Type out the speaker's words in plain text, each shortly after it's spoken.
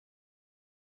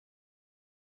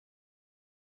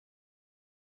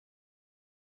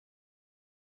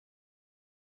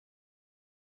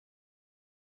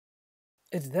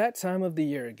It's that time of the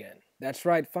year again. That's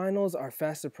right, finals are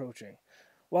fast approaching.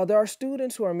 While there are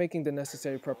students who are making the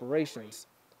necessary preparations,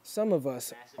 some of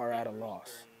us are at a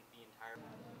loss.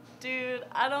 Dude,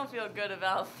 I don't feel good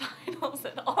about finals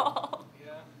at all.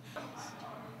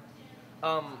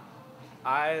 Um,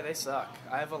 they suck.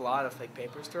 I have a lot of like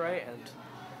papers to write, and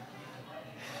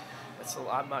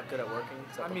I'm not good at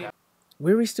working.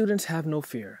 Weary students have no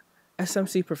fear.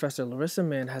 SMC Professor Larissa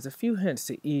Mann has a few hints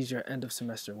to ease your end of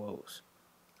semester woes.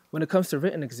 When it comes to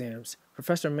written exams,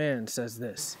 Professor Mann says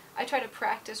this. I try to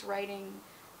practice writing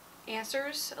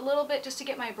answers a little bit just to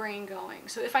get my brain going.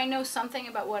 So if I know something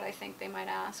about what I think they might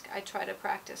ask, I try to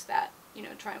practice that,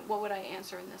 what would I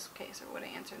answer in this case or what would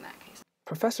I answer in that case.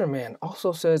 Professor Mann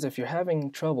also says if you're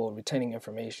having trouble retaining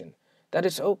information, that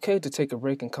it's okay to take a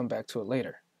break and come back to it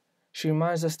later. She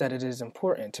reminds us that it is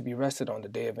important to be rested on the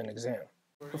day of an exam.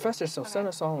 Professor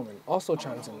Selsena Solomon also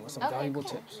chimes in with some valuable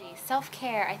tips.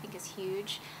 Self-care, I think, is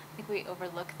huge. I think we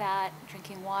overlook that.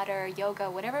 Drinking water, yoga,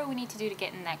 whatever we need to do to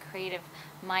get in that creative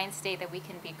mind state that we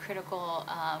can be critical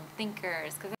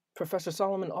thinkers. Professor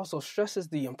Solomon also stresses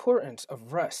the importance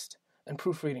of rest and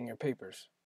proofreading your papers.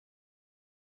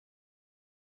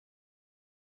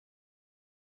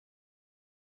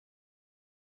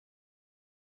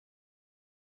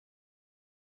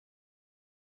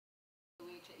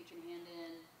 That you can hand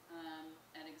in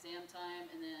at exam time,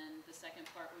 and then the second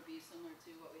part would be similar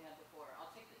to what we had before.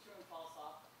 I'll take the true and false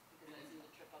off because I seem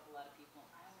to trip up a lot of people.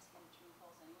 I always get a true and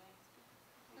false anyway.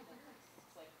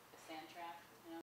 It's like a sand trap.